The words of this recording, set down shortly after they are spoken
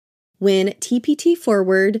When TPT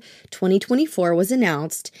Forward 2024 was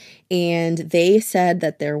announced, and they said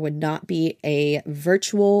that there would not be a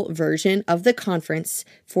virtual version of the conference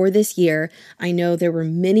for this year, I know there were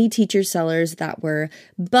many teacher sellers that were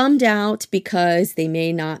bummed out because they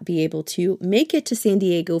may not be able to make it to San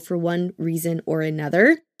Diego for one reason or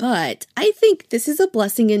another. But I think this is a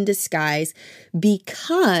blessing in disguise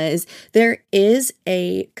because there is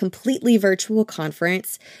a completely virtual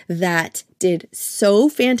conference that did so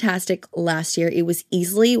fantastic last year. It was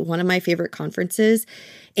easily one of my favorite conferences,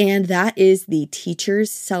 and that is the Teachers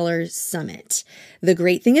Sellers Summit. The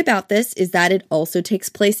great thing about this is that it also takes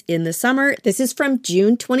place in the summer. This is from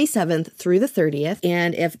June 27th through the 30th,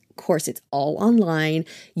 and of course it's all online.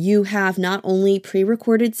 You have not only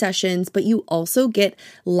pre-recorded sessions, but you also get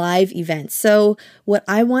live events. So what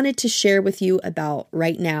I wanted to share with you about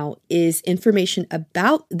right now is information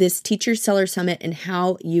about this Teacher Seller Summit and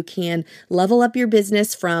how you can level up your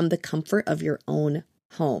business from the comfort of your own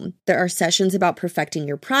home. There are sessions about perfecting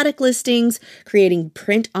your product listings, creating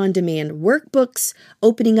print-on-demand workbooks,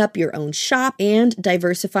 opening up your own shop, and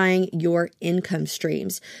diversifying your income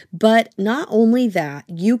streams. But not only that,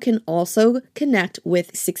 you can also connect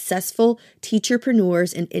with successful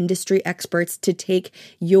teacherpreneurs and industry experts to take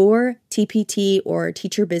your TPT or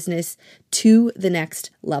teacher business to the next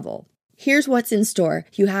level. Here's what's in store.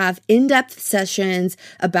 You have in-depth sessions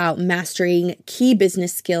about mastering key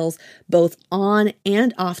business skills, both on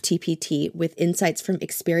and off TPT, with insights from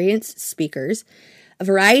experienced speakers, a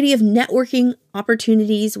variety of networking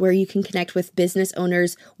opportunities where you can connect with business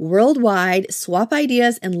owners worldwide, swap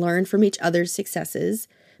ideas, and learn from each other's successes,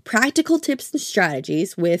 practical tips and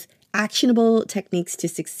strategies with actionable techniques to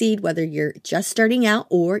succeed, whether you're just starting out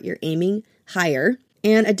or you're aiming higher.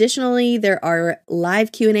 And additionally, there are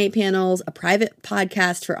live Q&A panels, a private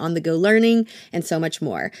podcast for on-the-go learning, and so much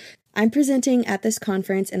more. I'm presenting at this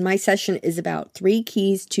conference, and my session is about 3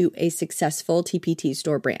 keys to a successful TPT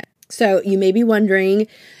store brand. So you may be wondering,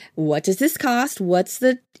 what does this cost? What's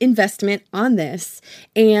the investment on this?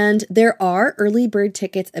 And there are early bird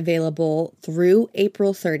tickets available through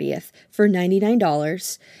April 30th for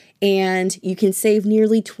 $99. And you can save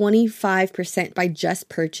nearly 25% by just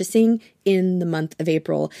purchasing in the month of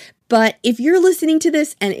April. But if you're listening to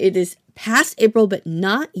this and it is past April, but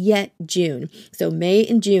not yet June, so May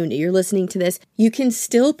and June, you're listening to this, you can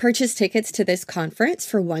still purchase tickets to this conference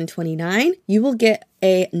for $129. You will get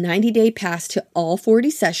a 90-day pass to all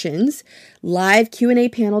 40 sessions, live Q&A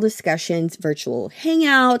panel discussions, virtual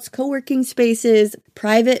hangouts, co-working spaces,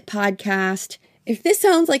 private podcast. If this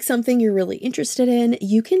sounds like something you're really interested in,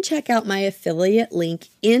 you can check out my affiliate link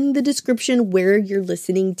in the description where you're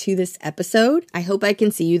listening to this episode. I hope I can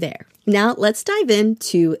see you there. Now, let's dive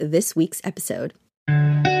into this week's episode.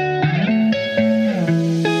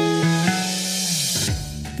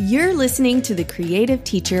 You're listening to the Creative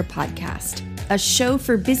Teacher Podcast, a show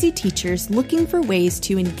for busy teachers looking for ways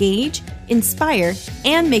to engage, inspire,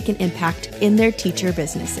 and make an impact in their teacher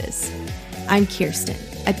businesses. I'm Kirsten,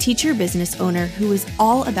 a teacher business owner who is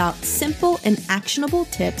all about simple and actionable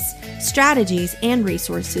tips, strategies, and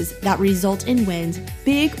resources that result in wins,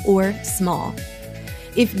 big or small.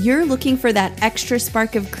 If you're looking for that extra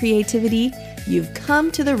spark of creativity, you've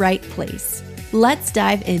come to the right place. Let's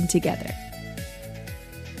dive in together.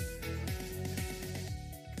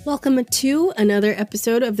 Welcome to another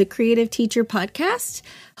episode of the Creative Teacher Podcast.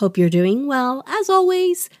 Hope you're doing well. As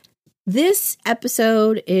always, this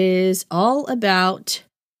episode is all about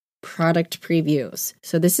product previews.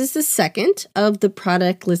 So this is the second of the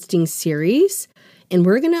product listing series, and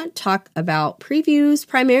we're going to talk about previews,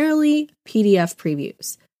 primarily PDF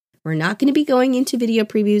previews. We're not going to be going into video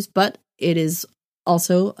previews, but it is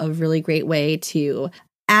also a really great way to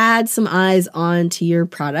add some eyes onto your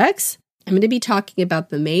products. I'm going to be talking about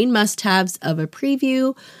the main must-haves of a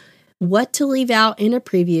preview, what to leave out in a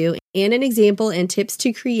preview, and an example and tips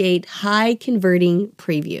to create high-converting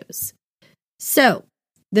previews. So,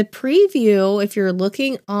 the preview, if you're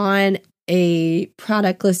looking on a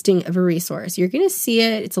product listing of a resource, you're going to see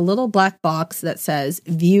it. It's a little black box that says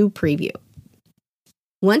View Preview.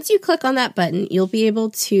 Once you click on that button, you'll be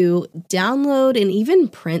able to download and even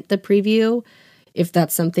print the preview if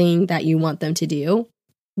that's something that you want them to do.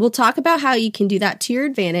 We'll talk about how you can do that to your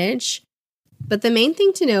advantage, but the main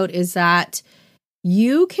thing to note is that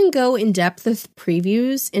you can go in depth with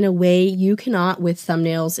previews in a way you cannot with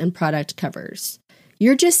thumbnails and product covers.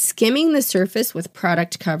 You're just skimming the surface with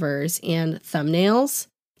product covers and thumbnails.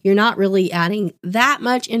 You're not really adding that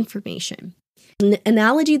much information. An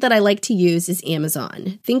analogy that I like to use is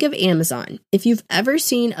Amazon. Think of Amazon. If you've ever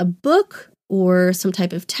seen a book or some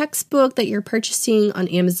type of textbook that you're purchasing on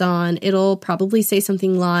Amazon, it'll probably say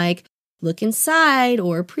something like, look inside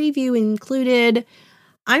or preview included.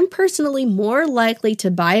 I'm personally more likely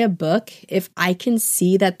to buy a book if I can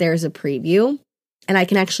see that there's a preview and I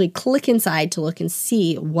can actually click inside to look and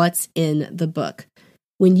see what's in the book.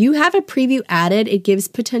 When you have a preview added, it gives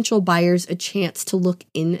potential buyers a chance to look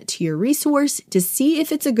into your resource to see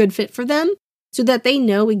if it's a good fit for them so that they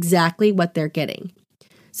know exactly what they're getting.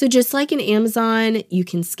 So just like in Amazon, you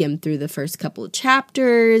can skim through the first couple of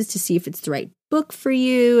chapters to see if it's the right book for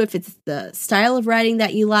you, if it's the style of writing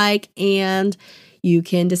that you like, and you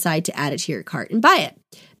can decide to add it to your cart and buy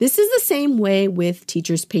it. This is the same way with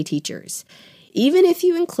Teachers Pay Teachers. Even if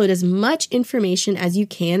you include as much information as you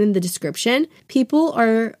can in the description, people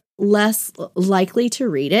are less likely to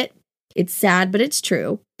read it. It's sad, but it's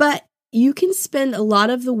true. But you can spend a lot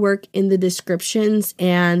of the work in the descriptions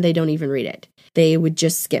and they don't even read it. They would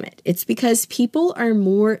just skim it. It's because people are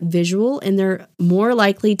more visual and they're more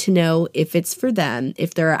likely to know if it's for them,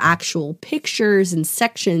 if there are actual pictures and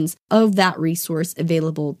sections of that resource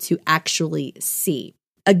available to actually see.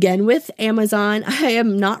 Again, with Amazon, I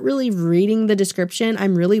am not really reading the description.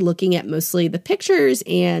 I'm really looking at mostly the pictures,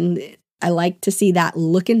 and I like to see that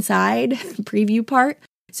look inside preview part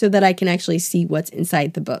so that I can actually see what's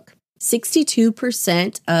inside the book.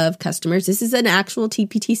 62% of customers, this is an actual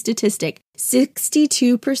TPT statistic,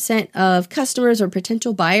 62% of customers or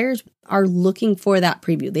potential buyers are looking for that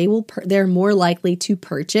preview. They're more likely to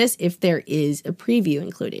purchase if there is a preview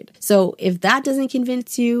included. So if that doesn't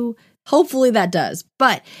convince you, hopefully that does,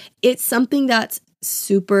 but it's something that's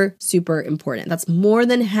super, super important. That's more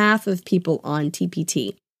than half of people on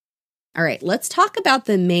TPT. All right, let's talk about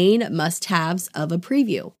the main must-haves of a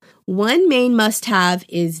preview. One main must-have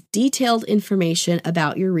is detailed information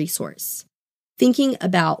about your resource. Thinking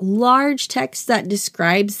about large text that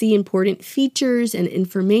describes the important features and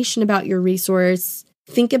information about your resource.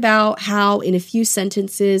 Think about how in a few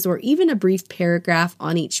sentences or even a brief paragraph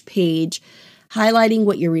on each page, highlighting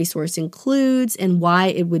what your resource includes and why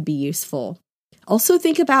it would be useful. Also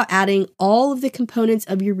think about adding all of the components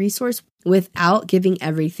of your resource without giving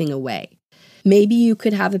everything away. Maybe you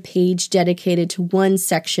could have a page dedicated to one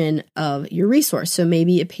section of your resource. So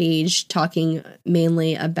maybe a page talking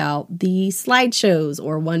mainly about the slideshows,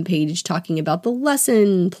 or one page talking about the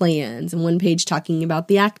lesson plans, and one page talking about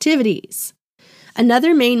the activities.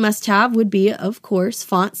 Another main must-have would be, of course,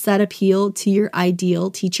 fonts that appeal to your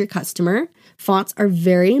ideal teacher customer. Fonts are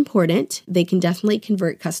very important. They can definitely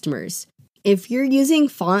convert customers. If you're using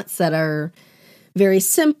fonts that are very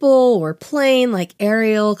simple or plain, like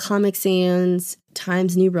Arial, Comic Sans,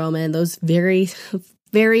 Times New Roman, those very,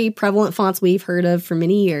 very prevalent fonts we've heard of for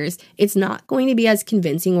many years, it's not going to be as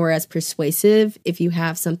convincing or as persuasive if you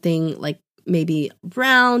have something like maybe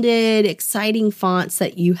rounded, exciting fonts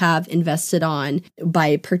that you have invested on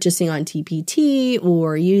by purchasing on TPT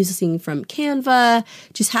or using from Canva.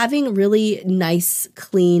 Just having really nice,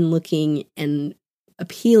 clean looking and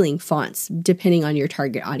appealing fonts depending on your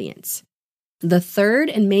target audience. The third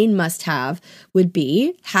and main must-have would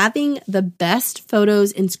be having the best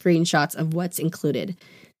photos and screenshots of what's included.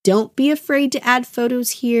 Don't be afraid to add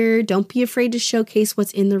photos here. Don't be afraid to showcase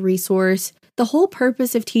what's in the resource. The whole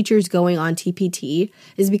purpose of teachers going on TPT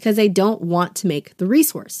is because they don't want to make the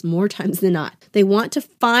resource more times than not. They want to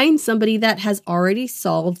find somebody that has already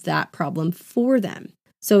solved that problem for them.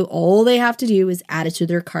 So all they have to do is add it to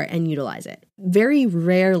their cart and utilize it. Very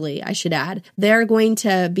rarely, I should add, there are going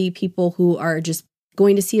to be people who are just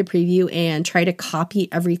going to see a preview and try to copy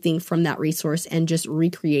everything from that resource and just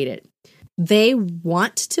recreate it. They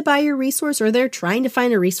want to buy your resource, or they're trying to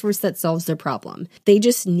find a resource that solves their problem. They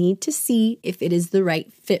just need to see if it is the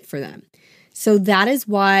right fit for them. So that is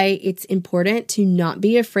why it's important to not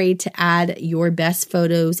be afraid to add your best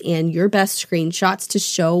photos and your best screenshots to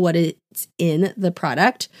show what it's in the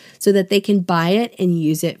product so that they can buy it and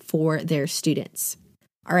use it for their students.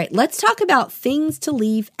 All right, let's talk about things to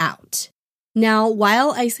leave out. Now,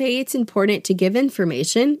 while I say it's important to give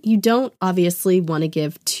information, you don't obviously want to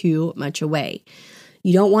give too much away.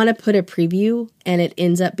 You don't want to put a preview and it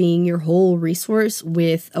ends up being your whole resource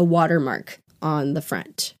with a watermark on the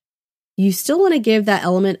front. You still want to give that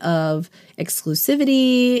element of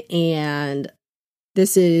exclusivity, and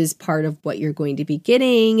this is part of what you're going to be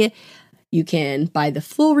getting. You can buy the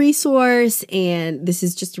full resource, and this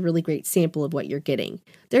is just a really great sample of what you're getting.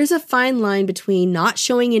 There's a fine line between not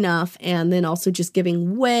showing enough and then also just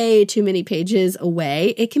giving way too many pages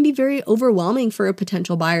away. It can be very overwhelming for a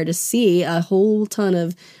potential buyer to see a whole ton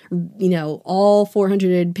of, all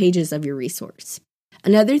 400 pages of your resource.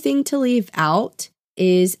 Another thing to leave out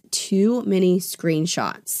is too many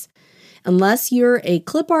screenshots. Unless you're a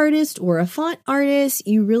clip artist or a font artist,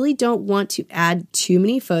 you really don't want to add too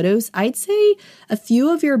many photos. I'd say a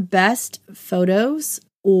few of your best photos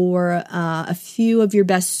or a few of your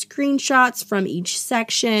best screenshots from each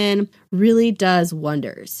section really does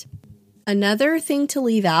wonders. Another thing to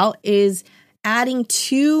leave out is adding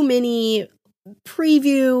too many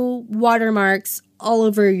preview watermarks all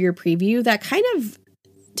over your preview. That kind of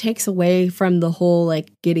takes away from the whole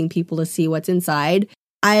like getting people to see what's inside.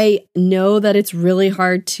 I know that it's really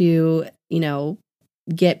hard to,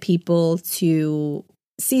 get people to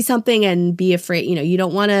see something and be afraid. You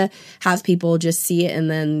don't want to have people just see it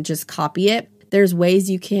and then just copy it. There's ways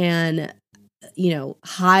you can,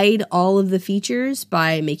 hide all of the features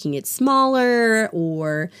by making it smaller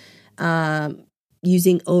or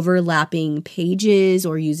using overlapping pages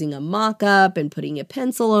or using a mock-up and putting a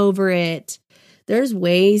pencil over it. There's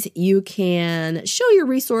ways you can show your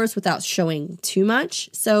resource without showing too much.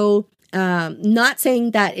 So not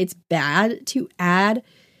saying that it's bad to add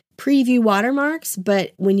preview watermarks,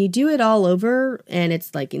 but when you do it all over and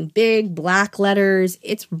it's like in big black letters,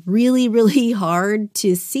 it's really, really hard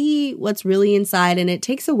to see what's really inside, and it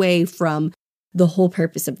takes away from the whole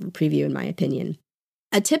purpose of a preview, in my opinion.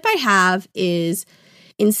 A tip I have is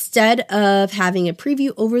instead of having a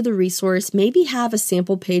preview over the resource, maybe have a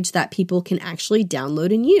sample page that people can actually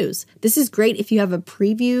download and use. This is great if you have a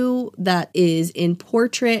preview that is in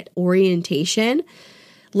portrait orientation.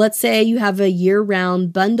 Let's say you have a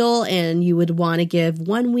year-round bundle and you would want to give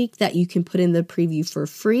 1 week that you can put in the preview for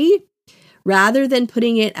free. Rather than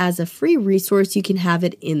putting it as a free resource, you can have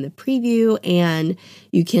it in the preview and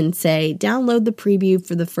you can say, download the preview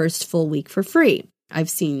for the first full week for free. I've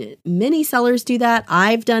seen many sellers do that.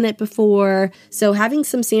 I've done it before. So having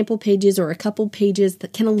some sample pages or a couple pages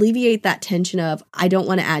that can alleviate that tension of, I don't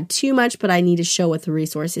want to add too much, but I need to show what the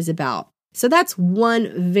resource is about. So that's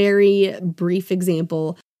one very brief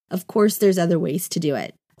example. Of course, there's other ways to do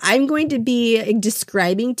it. I'm going to be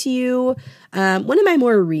describing to you one of my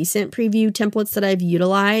more recent preview templates that I've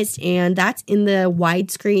utilized, and that's in the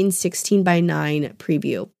widescreen 16:9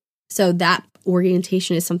 preview. So that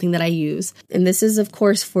orientation is something that I use. And this is, of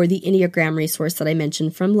course, for the Enneagram resource that I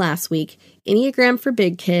mentioned from last week. Enneagram for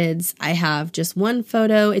Big Kids. I have just one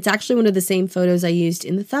photo. It's actually one of the same photos I used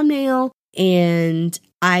in the thumbnail. And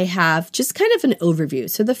I have just kind of an overview.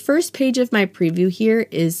 So the first page of my preview here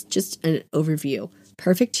is just an overview.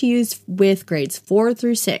 Perfect to use with grades 4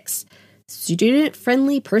 through 6.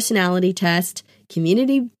 Student-friendly personality test,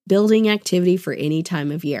 community building activity for any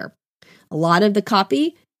time of year. A lot of the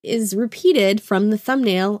copy is repeated from the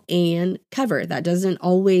thumbnail and cover. That doesn't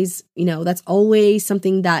always, that's always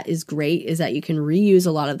something that is great, is that you can reuse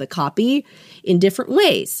a lot of the copy in different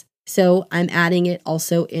ways. So I'm adding it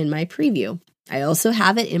also in my preview. I also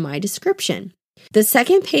have it in my description. The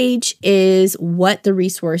second page is what the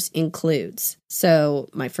resource includes. So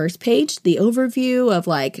my first page, the overview of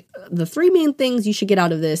like the 3 main things you should get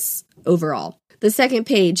out of this overall. The second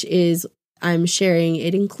page is I'm sharing,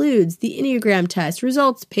 it includes the Enneagram test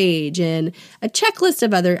results page and a checklist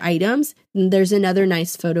of other items. And there's another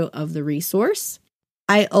nice photo of the resource.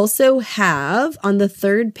 I also have on the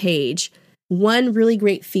third page, one really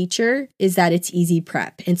great feature is that it's easy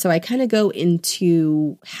prep. And so I kind of go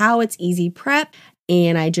into how it's easy prep,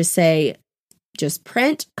 and I just say, just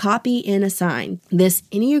print, copy, and assign. This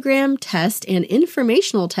Enneagram test and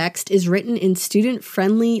informational text is written in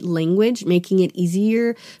student-friendly language, making it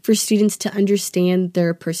easier for students to understand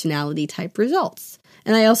their personality type results.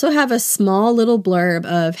 And I also have a small little blurb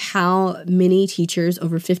of how many teachers,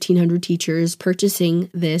 over 1,500 teachers, purchasing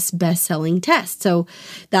this best-selling test. So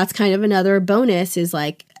that's kind of another bonus, is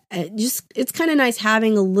like, it's kind of nice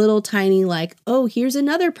having a little tiny like, oh, here's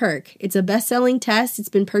another perk. It's a best-selling test. It's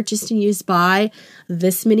been purchased and used by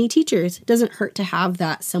this many teachers. It doesn't hurt to have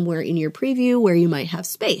that somewhere in your preview where you might have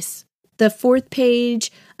space. The fourth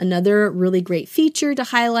page, another really great feature to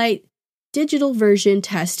highlight, digital version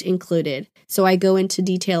test included. So I go into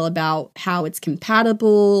detail about how it's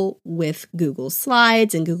compatible with Google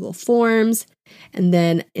Slides and Google Forms. And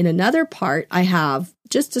then in another part, I have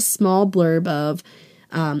just a small blurb of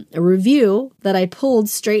a review that I pulled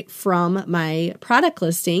straight from my product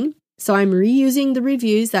listing. So I'm reusing the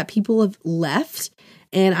reviews that people have left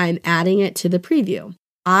and I'm adding it to the preview.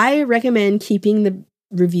 I recommend keeping the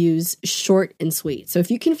reviews short and sweet. So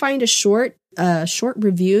if you can find a short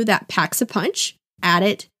review that packs a punch, add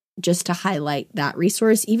it just to highlight that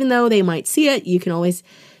resource. Even though they might see it,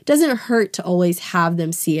 doesn't hurt to always have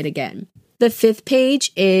them see it again. The fifth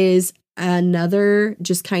page is another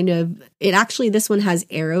just kind of, this one has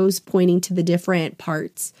arrows pointing to the different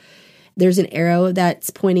parts. There's an arrow that's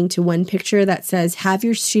pointing to one picture that says, have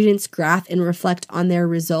your students graph and reflect on their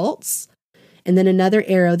results. And then another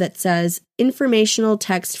arrow that says, informational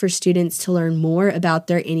text for students to learn more about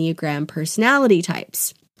their Enneagram personality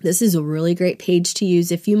types. This is a really great page to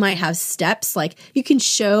use if you might have steps, like you can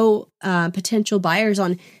show potential buyers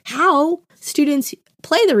on how students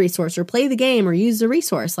play the resource or play the game or use the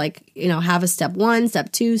resource, like, have a step 1,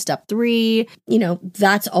 step 2, step 3.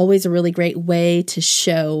 That's always a really great way to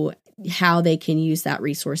show how they can use that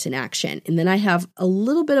resource in action. And then I have a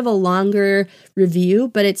little bit of a longer review,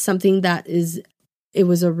 but it's something that it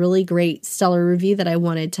was a really great stellar review that I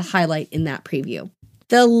wanted to highlight in that preview.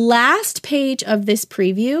 The last page of this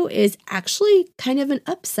preview is actually kind of an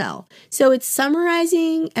upsell. So it's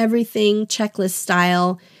summarizing everything checklist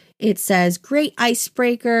style. It says, great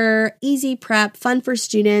icebreaker, easy prep, fun for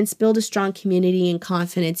students, build a strong community and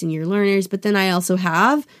confidence in your learners. But then I also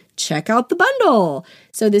have, check out the bundle.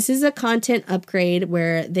 So this is a content upgrade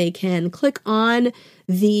where they can click on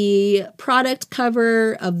the product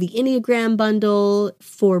cover of the Enneagram bundle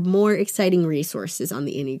for more exciting resources on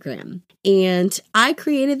the Enneagram. And I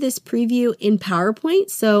created this preview in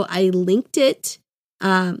PowerPoint, so I linked it.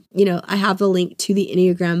 I have the link to the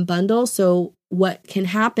Enneagram bundle. So what can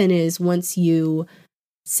happen is once you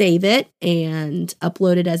save it and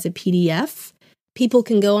upload it as a PDF, people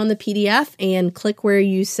can go on the PDF and click where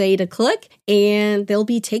you say to click, and they'll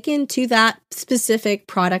be taken to that specific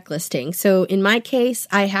product listing. So in my case,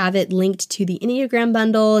 I have it linked to the Enneagram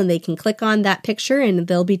bundle, and they can click on that picture and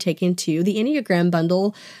they'll be taken to the Enneagram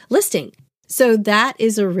bundle listing. So that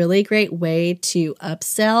is a really great way to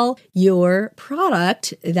upsell your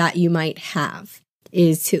product that you might have,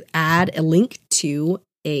 is to add a link to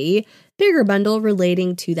a bigger bundle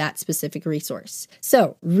relating to that specific resource.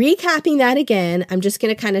 So recapping that again, I'm just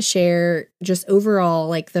going to kind of share just overall,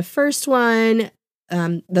 like the first one,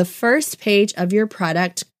 the first page of your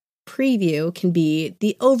product preview can be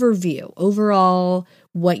the overview, overall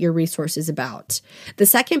what your resource is about. The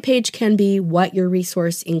second page can be what your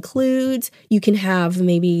resource includes. You can have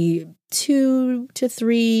maybe 2 to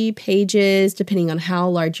 3 pages, depending on how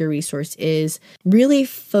large your resource is, really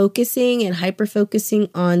focusing and hyper-focusing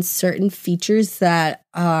on certain features that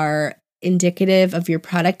are indicative of your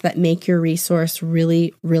product that make your resource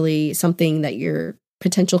really, really something that your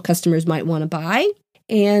potential customers might want to buy.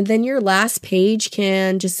 And then your last page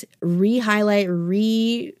can just re-highlight,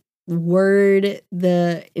 word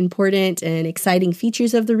the important and exciting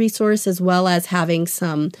features of the resource, as well as having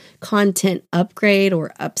some content upgrade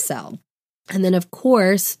or upsell. And then, of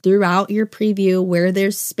course, throughout your preview, where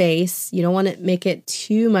there's space, you don't want to make it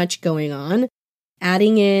too much going on,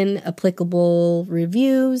 adding in applicable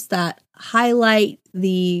reviews that highlight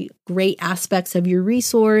the great aspects of your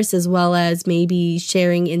resource, as well as maybe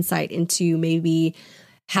sharing insight into maybe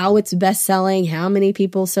how it's best selling, how many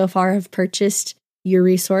people so far have purchased your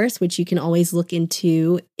resource, which you can always look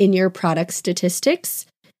into in your product statistics.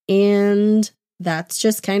 And that's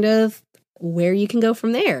just kind of where you can go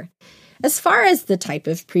from there. As far as the type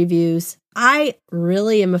of previews, I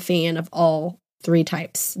really am a fan of all 3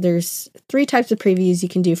 types. There's 3 types of previews you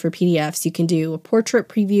can do for PDFs. You can do a portrait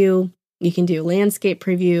preview, you can do a landscape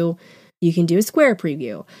preview, you can do a square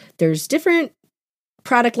preview. There's different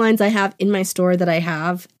product lines I have in my store that I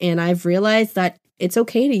have, and I've realized that it's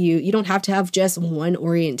okay to you don't have to have just one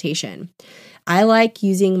orientation. I like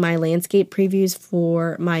using my landscape previews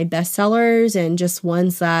for my bestsellers and just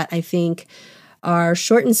ones that I think are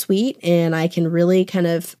short and sweet, and I can really kind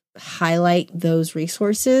of highlight those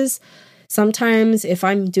resources. Sometimes if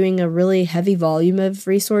I'm doing a really heavy volume of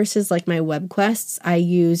resources like my web quests, I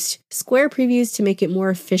used square previews to make it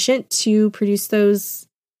more efficient to produce those.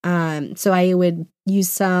 So I would use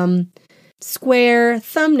some square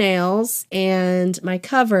thumbnails and my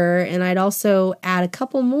cover, and I'd also add a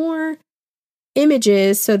couple more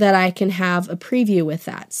images so that I can have a preview with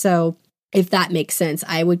that. So if that makes sense,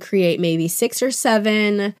 I would create maybe 6 or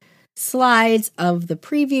 7 slides of the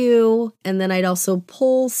preview, and then I'd also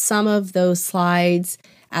pull some of those slides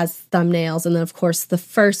as thumbnails, and then of course the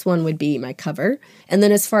first one would be my cover. And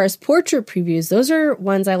then as far as portrait previews, those are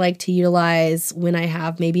ones I like to utilize when I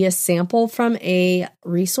have maybe a sample from a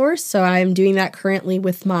resource. So I'm doing that currently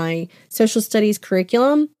with my social studies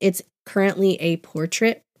curriculum. It's currently a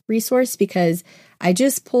portrait resource because I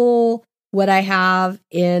just pull what I have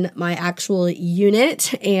in my actual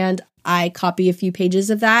unit and I copy a few pages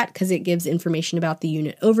of that because it gives information about the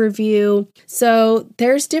unit overview. So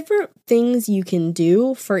there's different things you can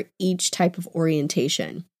do for each type of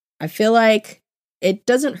orientation. I feel like it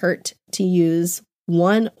doesn't hurt to use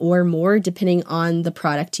one or more depending on the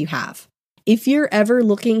product you have. If you're ever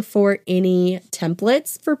looking for any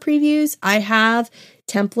templates for previews, I have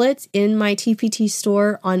templates in my TPT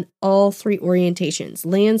store on all 3 orientations: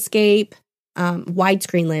 landscape,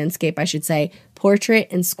 widescreen landscape, I should say, portrait,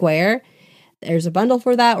 and square. There's a bundle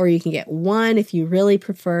for that, or you can get one if you really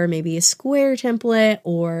prefer maybe a square template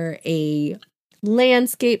or a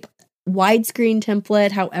landscape widescreen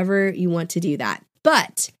template, however you want to do that.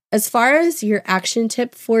 But as far as your action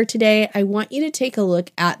tip for today, I want you to take a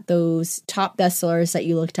look at those top bestsellers that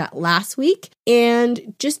you looked at last week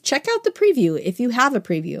and just check out the preview if you have a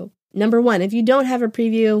preview. Number 1, if you don't have a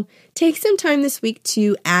preview, take some time this week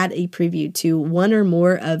to add a preview to one or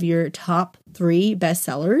more of your top 3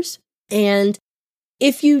 bestsellers. And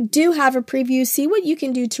if you do have a preview, see what you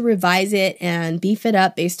can do to revise it and beef it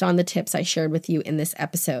up based on the tips I shared with you in this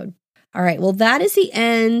episode. All right, well, that is the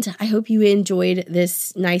end. I hope you enjoyed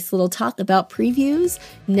this nice little talk about previews.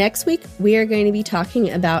 Next week, we are going to be talking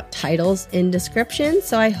about titles and descriptions,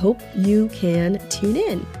 so I hope you can tune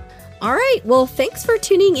in. All right, well, thanks for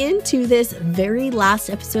tuning in to this very last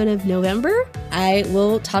episode of November. I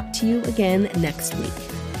will talk to you again next week.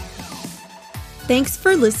 Thanks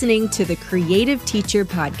for listening to the Creative Teacher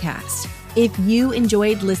Podcast. If you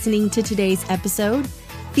enjoyed listening to today's episode,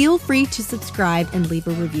 feel free to subscribe and leave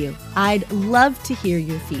a review. I'd love to hear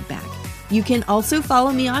your feedback. You can also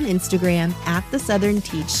follow me on Instagram at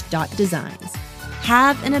thesouthernteach.designs.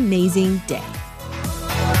 Have an amazing day.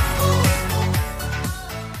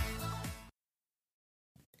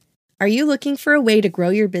 Are you looking for a way to grow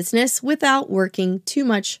your business without working too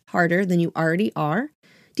much harder than you already are?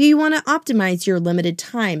 Do you want to optimize your limited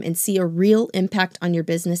time and see a real impact on your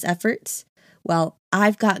business efforts? Well,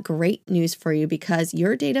 I've got great news for you because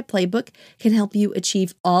your data playbook can help you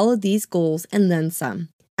achieve all of these goals and then some.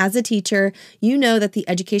 As a teacher, you know that the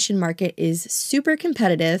education market is super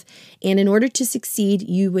competitive, and in order to succeed,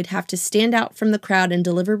 you would have to stand out from the crowd and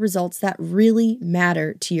deliver results that really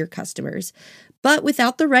matter to your customers. But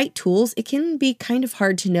without the right tools, it can be kind of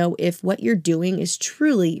hard to know if what you're doing is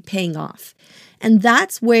truly paying off. And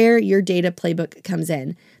that's where your data playbook comes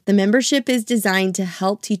in. The membership is designed to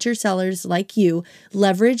help teacher sellers like you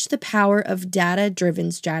leverage the power of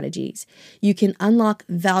data-driven strategies. You can unlock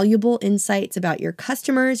valuable insights about your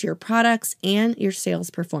customers, your products, and your sales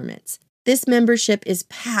performance. This membership is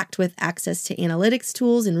packed with access to analytics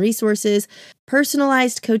tools and resources,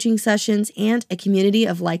 personalized coaching sessions, and a community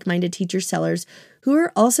of like-minded teacher sellers who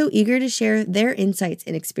are also eager to share their insights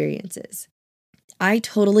and experiences. I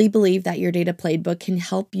totally believe that your data playbook can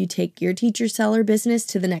help you take your teacher seller business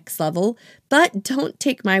to the next level, but don't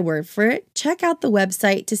take my word for it. Check out the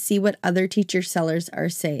website to see what other teacher sellers are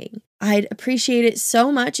saying. I'd appreciate it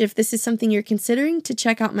so much if this is something you're considering to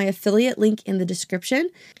check out my affiliate link in the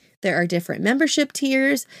description. There are different membership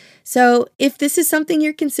tiers. So if this is something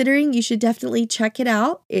you're considering, you should definitely check it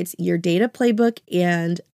out. It's your data playbook,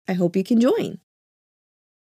 and I hope you can join.